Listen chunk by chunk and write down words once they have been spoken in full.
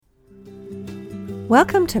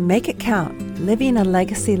Welcome to Make It Count, Living a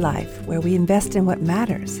Legacy Life, where we invest in what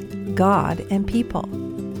matters, God and people.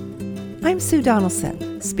 I'm Sue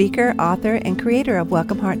Donaldson, speaker, author, and creator of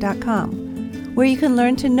WelcomeHeart.com, where you can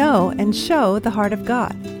learn to know and show the heart of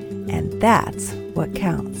God. And that's what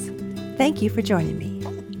counts. Thank you for joining me.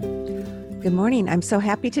 Good morning. I'm so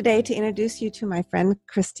happy today to introduce you to my friend,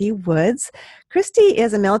 Christy Woods. Christy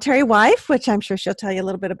is a military wife, which I'm sure she'll tell you a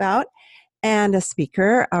little bit about, and a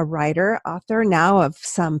speaker, a writer, author now of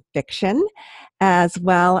some fiction as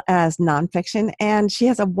well as nonfiction. And she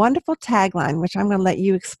has a wonderful tagline, which I'm going to let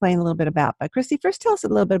you explain a little bit about. But Christy, first tell us a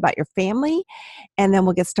little bit about your family, and then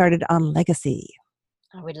we'll get started on legacy.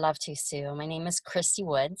 I would love to, Sue. My name is Christy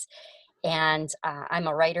Woods, and I'm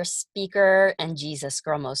a writer, speaker, and Jesus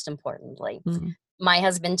girl, most importantly. Mm. My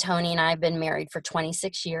husband, Tony, and I have been married for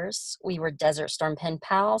 26 years. We were Desert Storm pen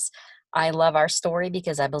pals. I love our story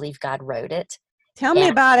because I believe God wrote it. Tell me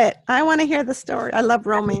about it. I want to hear the story. I love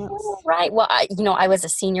romance. Right. Well, I was a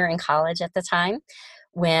senior in college at the time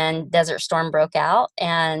when Desert Storm broke out.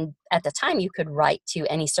 And at the time, you could write to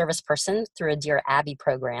any service person through a Dear Abby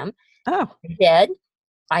program. Oh. I did.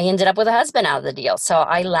 I ended up with a husband out of the deal. So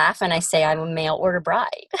I laugh and I say I'm a mail order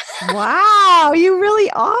bride. Wow, you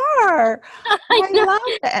really are. I love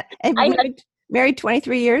that. And I know. married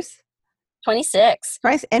 23 years? 26.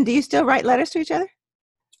 Right. And do you still write letters to each other?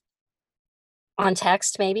 On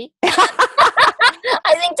text, maybe?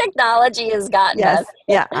 I think technology has gotten us.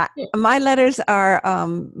 Yeah. My letters are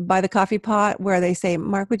by the coffee pot where they say,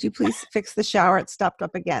 Mark, would you please fix the shower? It stopped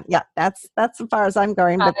up again. Yeah, that's as far as I'm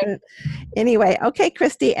going. But anyway, okay,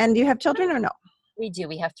 Christy, and do you have children or no? We do.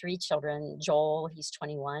 We have 3 children. Joel, he's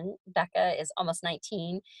 21. Becca is almost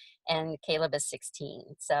 19. And Caleb is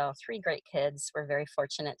 16. So 3 great kids. We're very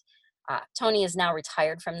fortunate. Tony is now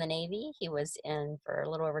retired from the Navy. He was in for a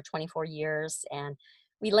little over 24 years. And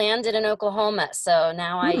we landed in Oklahoma. So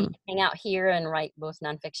now I hang out here and write both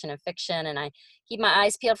nonfiction and fiction. And I keep my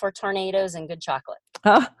eyes peeled for tornadoes and good chocolate.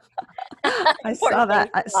 Oh, I saw that.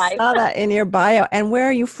 I saw that in your bio. And where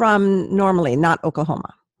are you from normally, not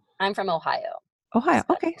Oklahoma? I'm from Ohio. Ohio.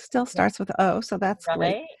 Okay. Still starts with O. So that's right.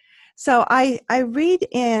 Great. So I read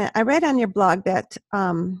on your blog that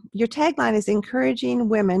your tagline is encouraging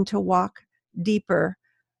women to walk deeper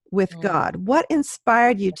with God. What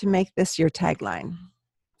inspired you to make this your tagline?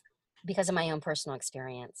 Because of my own personal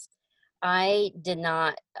experience. I did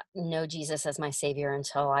not know Jesus as my Savior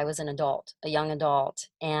until I was an adult, a young adult.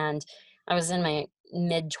 And I was in my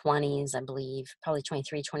mid-20s, I believe, probably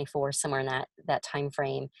 23, 24, somewhere in that time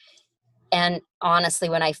frame. And honestly,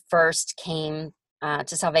 when I first came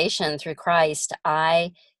to salvation through Christ,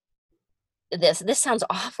 this sounds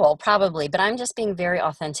awful, probably, but I'm just being very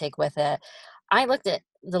authentic with it. I looked at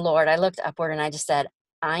the Lord, I looked upward, and I just said,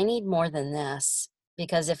 I need more than this.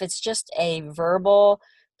 Because if it's just a verbal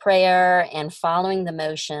prayer and following the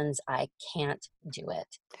motions, I can't do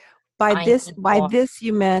it. By this,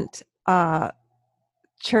 you meant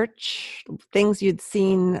church things you'd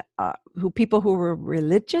seen, people who were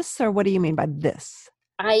religious, or what do you mean by this?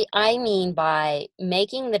 I mean by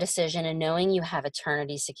making the decision and knowing you have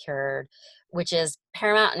eternity secured, which is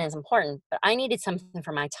paramount and is important, but I needed something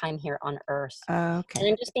for my time here on earth. Okay. And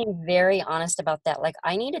I'm just being very honest about that. Like,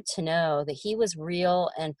 I needed to know that he was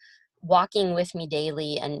real and walking with me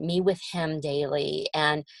daily and me with him daily,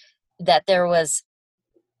 and that there was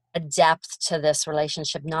a depth to this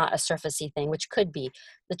relationship, not a surfacey thing, which could be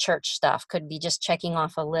the church stuff, could be just checking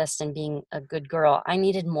off a list and being a good girl. I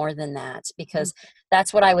needed more than that, because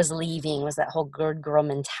that's what I was leaving, was that whole good girl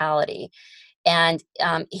mentality. And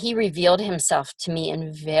he revealed himself to me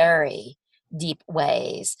in very deep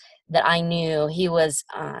ways that I knew he was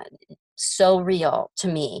so real to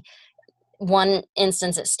me. One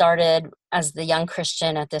instance, it started as the young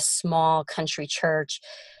Christian at this small country church.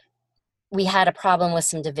 We had a problem with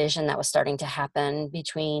some division that was starting to happen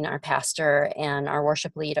between our pastor and our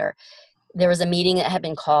worship leader. There was a meeting that had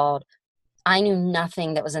been called. I knew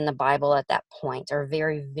nothing that was in the Bible at that point, or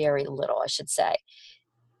very, very little, I should say.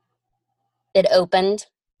 It opened.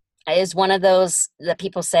 It is one of those that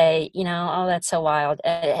people say, oh, that's so wild.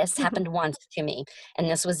 It has happened once to me, and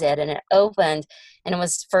this was it. And it opened, and it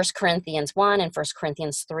was 1 Corinthians 1 and 1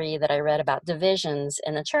 Corinthians 3 that I read about divisions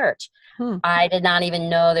in the church. I did not even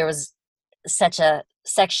know there was such a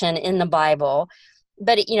section in the Bible.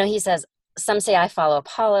 But, he says, some say I follow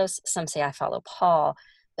Apollos, some say I follow Paul.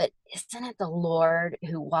 But isn't it the Lord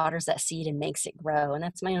who waters that seed and makes it grow? And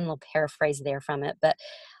that's my own little paraphrase there from it. But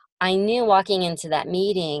I knew walking into that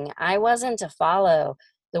meeting, I wasn't to follow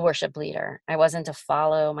the worship leader. I wasn't to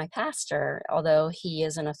follow my pastor, although he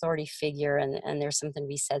is an authority figure, and there's something to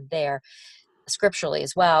be said there scripturally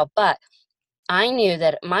as well. But I knew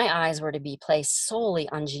that my eyes were to be placed solely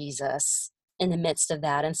on Jesus in the midst of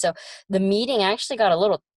that. And so the meeting actually got a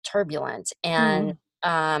little turbulent, and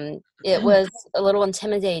Mm. it was a little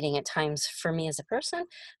intimidating at times for me as a person,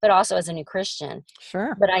 but also as a new Christian.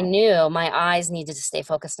 Sure. But I knew my eyes needed to stay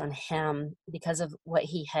focused on him because of what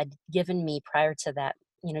he had given me prior to that,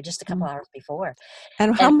 just a couple Mm. hours before. And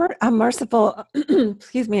And how merciful,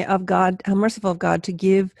 excuse me, of God, how merciful of God to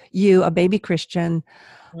give you, a baby Christian,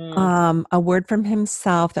 mm, a word from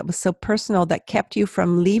himself that was so personal that kept you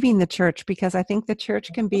from leaving the church, because I think the church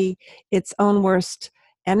can be its own worst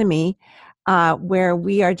enemy, where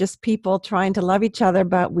we are just people trying to love each other,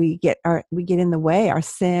 but we get in the way. Our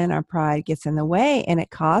sin, our pride gets in the way, and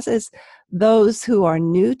it causes those who are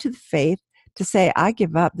new to the faith to say, I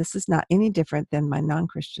give up. This is not any different than my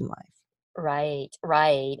non-Christian life. right,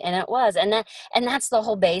 right. And it was. And that's the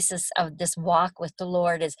whole basis of this walk with the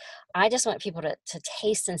Lord is I just want people to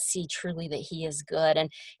taste and see truly that he is good. And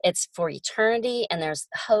it's for eternity, and there's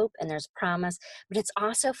hope and there's promise, but it's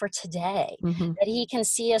also for today, Hmm. that he can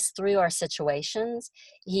see us through our situations.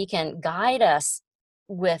 He can guide us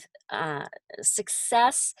with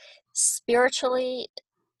success spiritually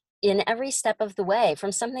in every step of the way,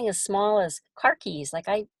 from something as small as car keys. Like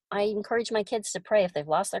I encourage my kids to pray if they've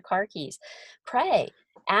lost their car keys. Pray.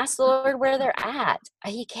 Ask the Lord where they're at.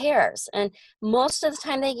 He cares. And most of the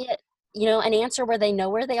time they get, an answer where they know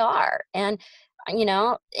where they are. And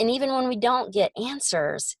even when we don't get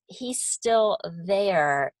answers, he's still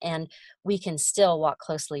there, and we can still walk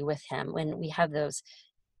closely with him when we have those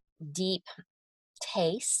deep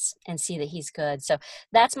tastes and see that he's good. So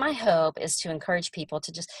that's my hope, is to encourage people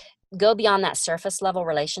to just go beyond that surface level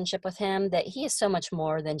relationship with him, that he is so much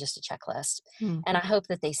more than just a checklist. Hmm. And I hope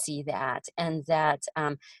that they see that, and that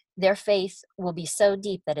their faith will be so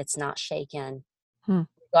deep that it's not shaken Hmm.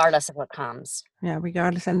 regardless of what comes. Yeah,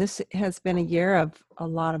 regardless. And this has been a year of a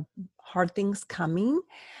lot of hard things coming.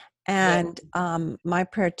 Yeah. And my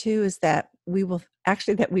prayer too is that we will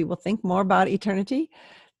think more about eternity,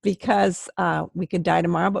 because we could die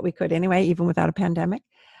tomorrow, but we could anyway, even without a pandemic.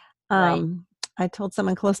 Right. Um, I told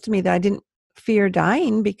someone close to me that I didn't fear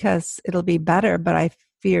dying because it'll be better, but I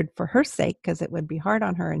feared for her sake because it would be hard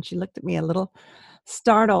on her. And she looked at me a little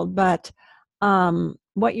startled. But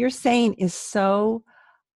what you're saying is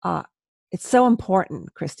uh, it's so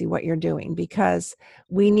important, Christy, what you're doing, because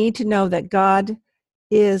we need to know that God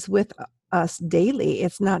is with us daily.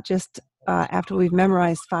 It's not just after we've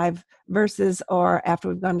memorized 5 verses, or after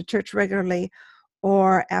we've gone to church regularly,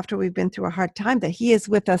 or after we've been through a hard time, that he is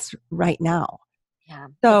with us right now. Yeah.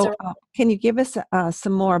 It's So a can you give us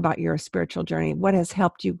some more about your spiritual journey? What has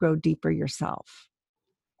helped you grow deeper yourself?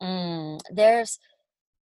 there's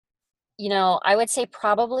I would say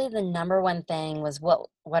probably the number one thing was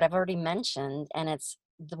what I've already mentioned, and it's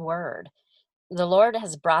the word. The Lord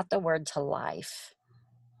has brought the word to life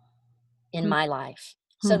in Hmm. my life,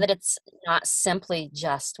 so Hmm. that it's not simply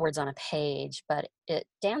just words on a page, but it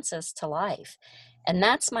dances to life. And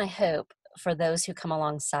that's my hope for those who come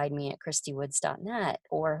alongside me at christywoods.net,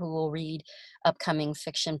 or who will read upcoming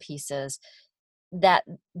fiction pieces, that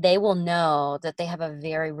they will know that they have a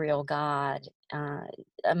very real God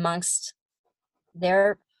amongst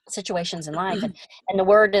their situations in life, and the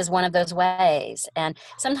word is one of those ways. And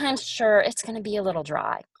sometimes, sure, it's going to be a little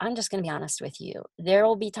dry. I'm just going to be honest with you. There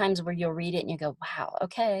will be times where you'll read it and you go, wow,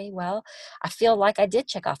 okay, well, I feel like I did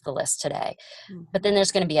check off the list today. But then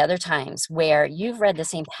there's going to be other times where you've read the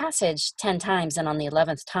same passage 10 times, and on the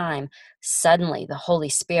 11th time, suddenly the Holy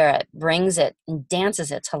Spirit brings it and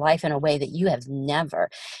dances it to life in a way that you have never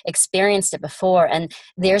experienced it before. And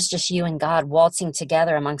there's just you and God waltzing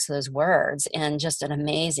together amongst those words in just an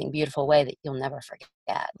amazing, beautiful way that you'll never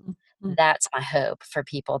forget. Hmm. That's my hope for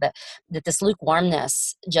people, that this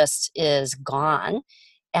lukewarmness just is gone,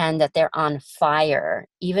 and that they're on fire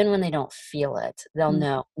even when they don't feel it. They'll Hmm.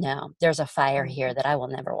 know, no, there's a fire here that I will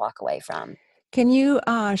never walk away from. Can you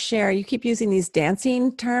share? You keep using these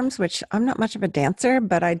dancing terms, which I'm not much of a dancer,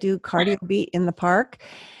 but I do cardio beat in the park,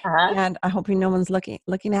 Uh-huh. and I hope no one's looking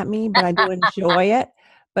at me, but I do enjoy it.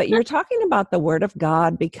 But you're talking about the Word of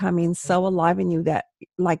God becoming so alive in you that,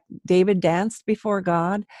 like David danced before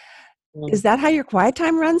God. Is Mm. that how your quiet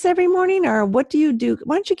time runs every morning, or what do you do?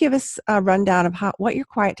 Why don't you give us a rundown of what your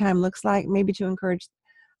quiet time looks like, maybe to encourage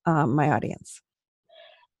my audience?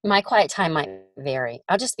 My quiet time might vary.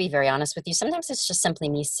 I'll just be very honest with you. Sometimes it's just simply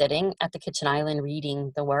me sitting at the kitchen island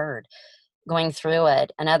reading the word, going through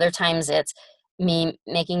it. And other times it's me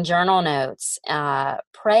making journal notes,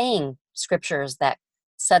 praying scriptures that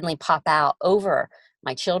suddenly pop out over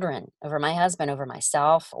my children, over my husband, over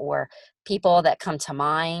myself, or people that come to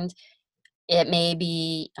mind. It may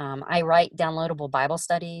be, I write downloadable Bible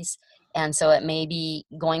studies. And so it may be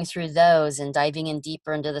going through those and diving in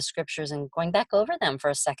deeper into the scriptures and going back over them for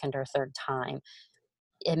a second or third time.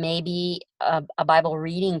 It may be a Bible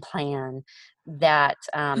reading plan that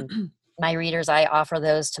my readers, I offer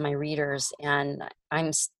those to my readers, and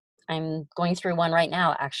I'm going through one right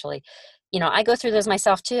now, actually. I go through those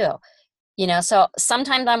myself too. So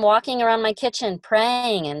sometimes I'm walking around my kitchen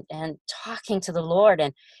praying and talking to the Lord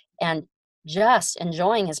and just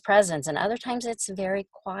enjoying his presence. And other times it's very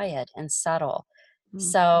quiet and subtle. Mm.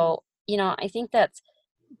 So, I think that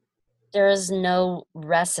there is no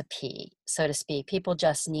recipe, so to speak. People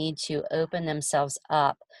just need to open themselves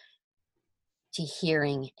up to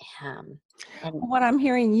hearing him. And What I'm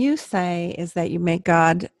hearing you say is that you make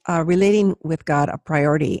God, relating with God, a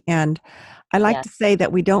priority. And I like yeah, to say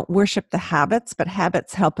that we don't worship the habits, but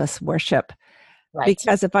habits help us worship. right.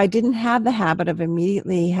 Because if I didn't have the habit of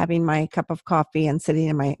immediately having my cup of coffee and sitting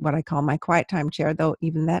in my what I call my quiet time chair, though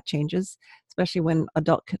even that changes, especially when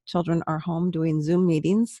adult children are home doing Zoom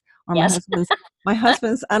meetings, or Yes. my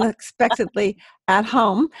husband's unexpectedly at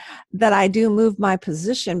home, that I do move my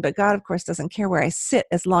position. But God, of course, doesn't care where I sit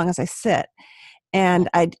as long as I sit. Yeah.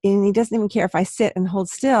 And he doesn't even care if I sit and hold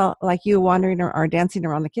still, like you wandering or dancing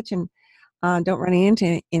around the kitchen. Don't run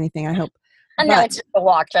into anything, I hope. No, But it's just a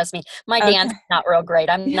walk, trust me. My dance okay. is not real great.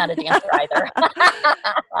 I'm not a dancer either.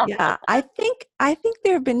 Yeah, I think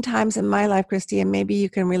there have been times in my life, Christy, and maybe you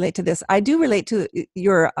can relate to this. I do relate to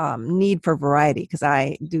your need for variety because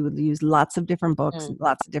I do use lots of different books, Mm.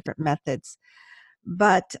 lots of different methods.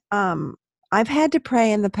 But I've had to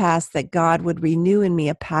pray in the past that God would renew in me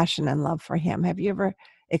a passion and love for Him. Have you ever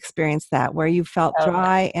experienced that, where you felt Oh, yeah.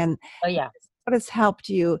 dry, and Oh, yeah. what has helped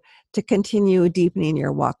you to continue deepening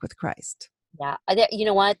your walk with Christ? Yeah. You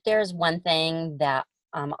know what? There's one thing that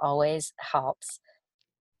always helps,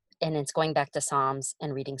 and it's going back to Psalms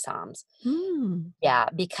and reading Psalms. Mm, Yeah,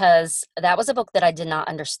 because that was a book that I did not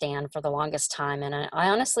understand for the longest time, and I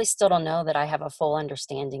honestly still don't know that I have a full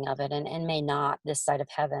understanding of it, and may not this side of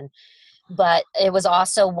heaven. But it was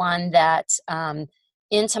also one that,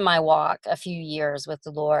 into my walk a few years with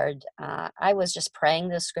the Lord, I was just praying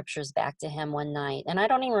those scriptures back to Him one night, and I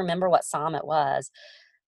don't even remember what psalm it was,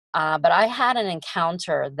 but I had an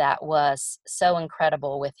encounter that was so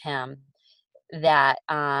incredible with Him that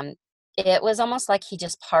it was almost like He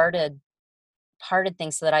just parted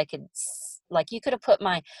things so that I could like, you could have put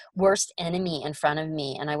my worst enemy in front of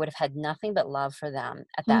me and I would have had nothing but love for them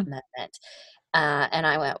at that mm, moment. And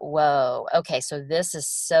I went, whoa, okay, so this is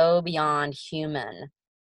so beyond human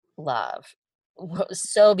love,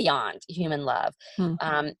 so beyond human love.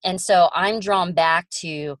 mm, And so I'm drawn back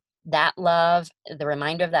to that love, the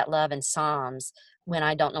reminder of that love in Psalms when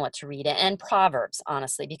I don't know what to read, and Proverbs,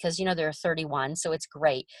 honestly, because there are 31. So it's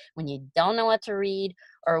great when you don't know what to read,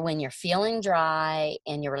 or when you're feeling dry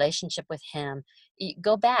in your relationship with Him. You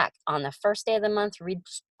go back on the first day of the month, read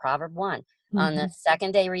Proverb 1. On the mhm.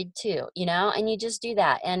 second day, read 2, and you just do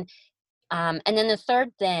that. And then the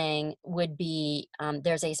third thing would be,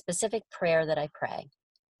 there's a specific prayer that I pray.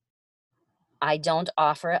 I don't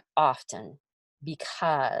offer it often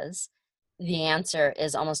because the answer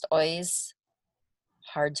is almost always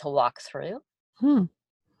hard to walk through, Hmm.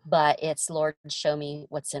 but it's, Lord, show me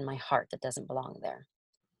what's in my heart that doesn't belong there.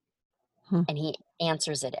 Hmm. And He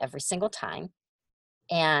answers it every single time.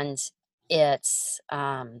 And it's,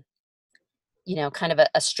 kind of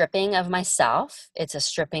a stripping of myself. It's a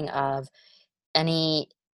stripping of any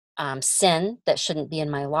sin that shouldn't be in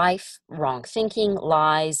my life, wrong thinking,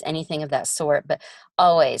 lies, anything of that sort. But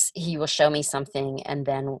always He will show me something and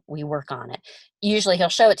then we work on it. Usually He'll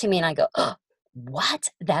show it to me and I go, oh, what?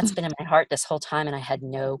 That's been in my heart this whole time and I had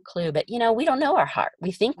no clue. But we don't know our heart.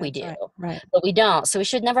 We think we That's do, right. Right. but we don't. So we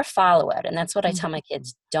should never follow it. And that's what I Mm, tell my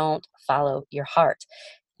kids: don't follow your heart.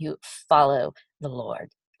 You follow the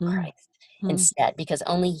Lord mm, Christ mm, instead, because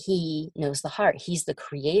only He knows the heart. He's the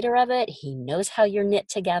creator of it. He knows how you're knit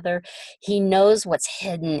together. He knows what's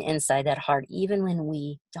hidden inside that heart, even when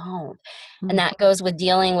we don't. And mm. that goes with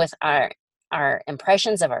dealing with our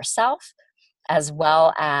impressions of ourselves, as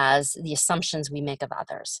well as the assumptions we make of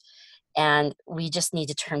others. And we just need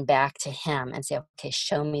to turn back to Him and say, okay,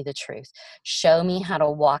 show me the truth. Show me how to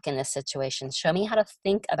walk in this situation. Show me how to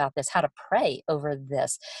think about this, how to pray over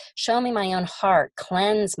this. Show me my own heart.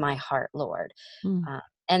 Cleanse my heart, Lord. Mm. Uh,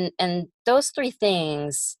 and those three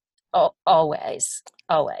things always,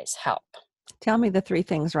 always help. Tell me the three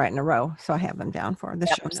things right in a row so I have them down for the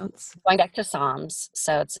Yep. show notes. Going back to Psalms.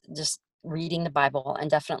 So it's just reading the Bible, and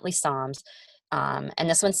definitely Psalms. And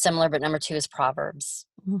this one's similar, but number two is Proverbs.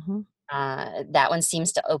 Hmm. That one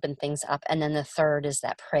seems to open things up. And then the third is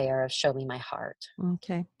that prayer of show me my heart.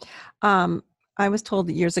 Okay. Um, I was told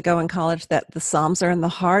years ago in college that the Psalms are in the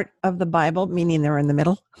heart of the Bible, meaning they're in the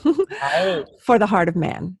middle Right. for the heart of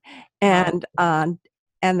man. Right.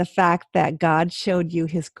 And the fact that God showed you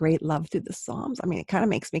his great love through the Psalms. I mean, it kind of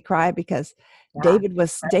makes me cry because Yeah. David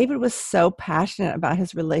was so passionate about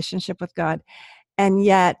his relationship with God, and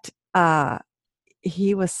yet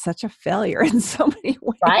he was such a failure in so many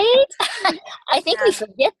ways. Right. I think we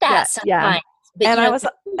forget Yeah, that yeah. sometimes. But And this I was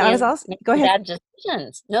man also made go some ahead. bad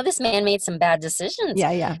decisions. No, this man made some bad decisions.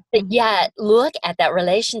 Yeah, yeah. But yet, look at that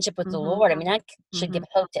relationship with the Mhm, Lord. I mean, that should mhm. give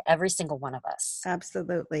hope to every single one of us.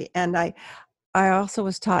 Absolutely. And I also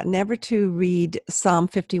was taught never to read Psalm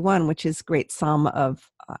 51, which is great psalm of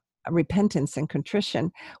repentance and contrition,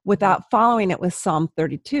 Mhm. without following it with Psalm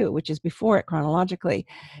 32, which is before it chronologically,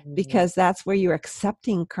 Mhm. because that's where you're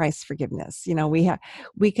accepting Christ's forgiveness. You know,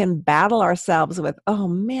 we can battle ourselves with, oh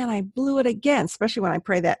man, I blew it again, especially when I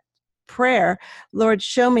pray that prayer, Lord,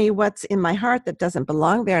 show me what's in my heart that doesn't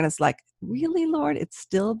belong there. And it's like, really, Lord, it's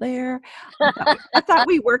still there. I thought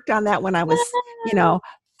we worked on that when I was, you know,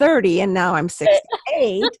 30, and now I'm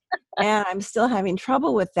 68, and I'm still having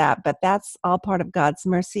trouble with that, but that's all part of God's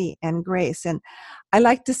mercy and grace. And I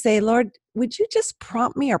like to say, Lord, would you just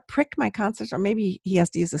prompt me or prick my conscience, or maybe he has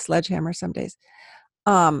to use a sledgehammer some days,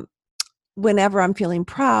 um, whenever I'm feeling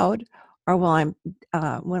proud, or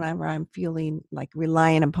whenever I'm feeling like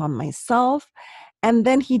relying upon myself. And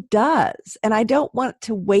then he does. And I don't want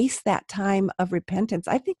to waste that time of repentance.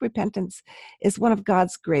 I think repentance is one of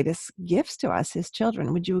God's greatest gifts to us, his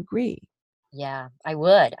children. Would you agree? Yeah, I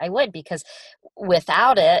would. I would, because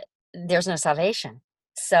without it, there's no salvation.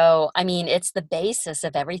 So, I mean, it's the basis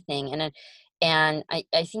of everything. And I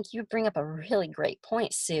think you bring up a really great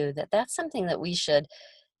point, Sue, that that's something that we should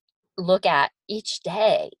look at each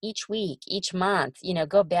day, each week, each month,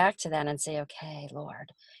 go back to that and say, okay,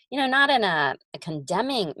 Lord, not in a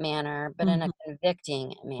condemning manner, but in a Mhm,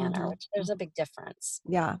 convicting manner, mhm, which there's a mhm. big difference.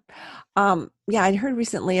 Yeah. Yeah, I heard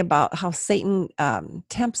recently about how Satan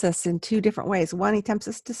tempts us in two different ways. One, he tempts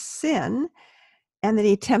us to sin, and then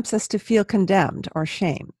he tempts us to feel condemned or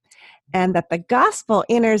shame. And that the gospel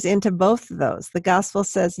enters into both of those. The gospel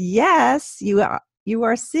says, yes, you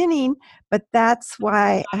are sinning, but that's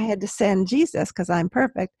why I had to send Jesus, because I'm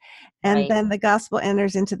perfect. And Right. then the gospel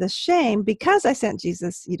enters into the shame, because I sent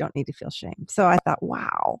Jesus, you don't need to feel shame. So I thought,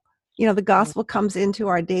 wow, the Mm. gospel comes into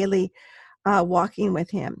our daily walking with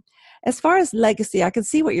him. As far as legacy, I can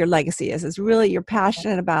see what your legacy is. It's really you're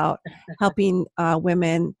passionate about helping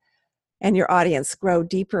women and your audience grow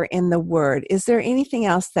deeper in the word. Is there anything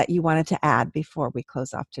else that you wanted to add before we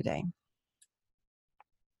close off today?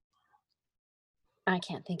 I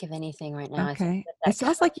can't think of anything right now. I think Okay. that It that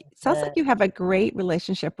sounds like covers you have a great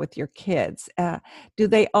relationship with your kids. Do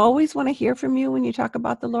they always want to hear from you when you talk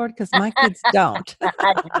about the Lord? Because my kids don't.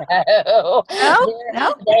 it. No, No,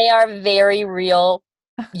 no. they are very real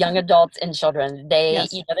young adults and children.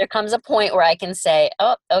 Yes. There comes a point where I can say,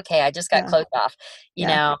 oh, okay, I just got Yeah. closed off,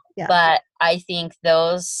 Yeah. Yeah. but I think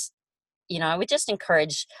those, I would just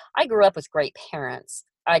encourage, I grew up with great parents.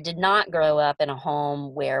 I did not grow up in a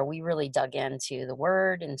home where we really dug into the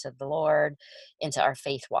word, into the Lord, into our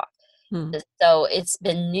faith walk. Hmm. So it's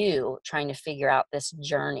been new trying to figure out this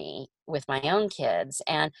journey with my own kids.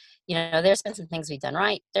 And, there's been some things we've done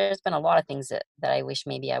right. There's been a lot of things that I wish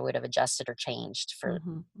maybe I would have adjusted or changed for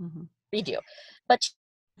Mm-hmm, mm-hmm. redo. But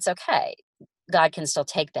it's okay. God can still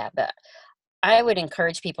take that. But I would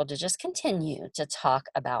encourage people to just continue to talk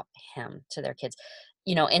about him to their kids.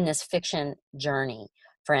 In this fiction journey,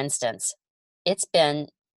 for instance, it's been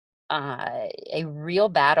a real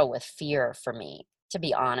battle with fear for me, to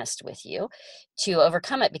be honest with you, to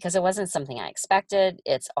overcome it, because it wasn't something I expected.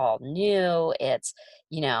 It's all new. It's,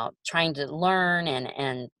 trying to learn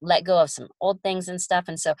and let go of some old things and stuff.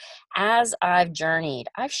 And so as I've journeyed,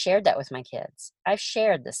 I've shared that with my kids. I've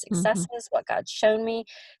shared the Mm-hmm. successes, what God's shown me,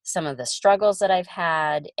 some of the struggles that I've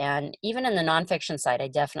had. And even in the nonfiction side, I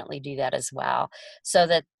definitely do that as well. So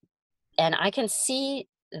that, and I can see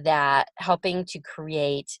that helping to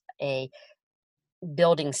create a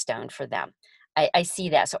building stone for them. I see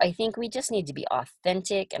that. So I think we just need to be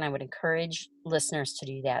authentic. And I would encourage listeners to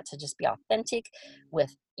do that, to just be authentic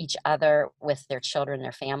with each other, with their children,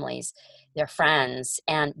 their families, their friends,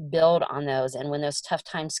 and build on those. And when those tough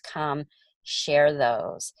times come, share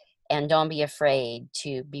those. And don't be afraid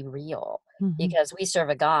to be real, Mm-hmm. because we serve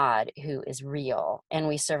a God who is real. And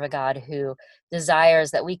we serve a God who desires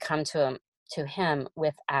that we come to him to him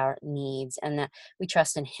with our needs, and that we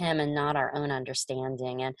trust in him and not our own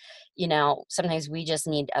understanding. And, sometimes we just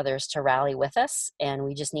need others to rally with us, and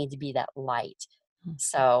we just need to be that light.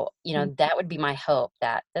 So, Mm. that would be my hope,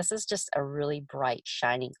 that this is just a really bright,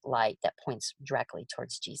 shining light that points directly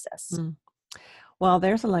towards Jesus. Mm. Well,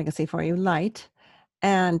 there's a legacy for you, light.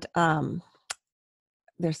 And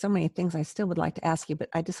there's so many things I still would like to ask you, but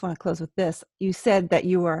I just want to close with this. You said that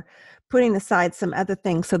you were putting aside some other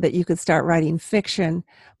things so that you could start writing fiction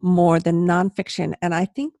more than nonfiction. And I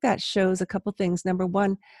think that shows a couple things. Number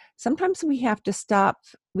one, sometimes we have to stop,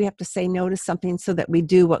 we have to say no to something so that we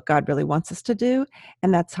do what God really wants us to do.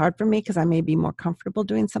 And that's hard for me because I may be more comfortable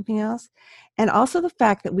doing something else. And also the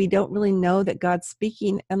fact that we don't really know that God's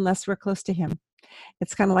speaking unless we're close to him.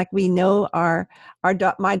 It's kind of like we know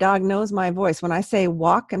my dog knows my voice. When I say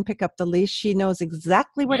walk and pick up the leash, she knows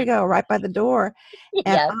exactly where to go, right by the door.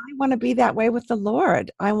 And Yes. I want to be that way with the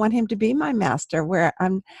Lord. I want him to be my master, where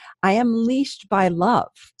I am leashed by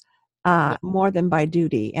love Yeah. more than by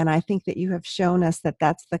duty. And I think that you have shown us that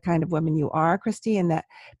that's the kind of woman you are, Christy, and that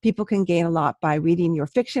people can gain a lot by reading your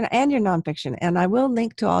fiction and your nonfiction. And I will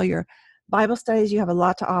link to all your Bible studies. You have a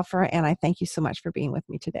lot to offer, and I thank you so much for being with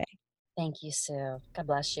me today. Thank you, Sue. God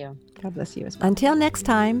bless you. God bless you as well. Until next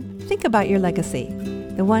time, think about your legacy,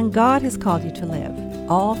 the one God has called you to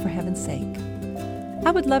live, all for heaven's sake.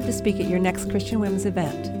 I would love to speak at your next Christian Women's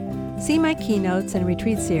event. See my keynotes and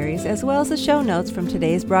retreat series, as well as the show notes from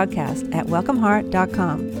today's broadcast at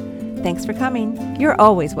welcomeheart.com. Thanks for coming. You're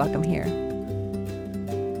always welcome here.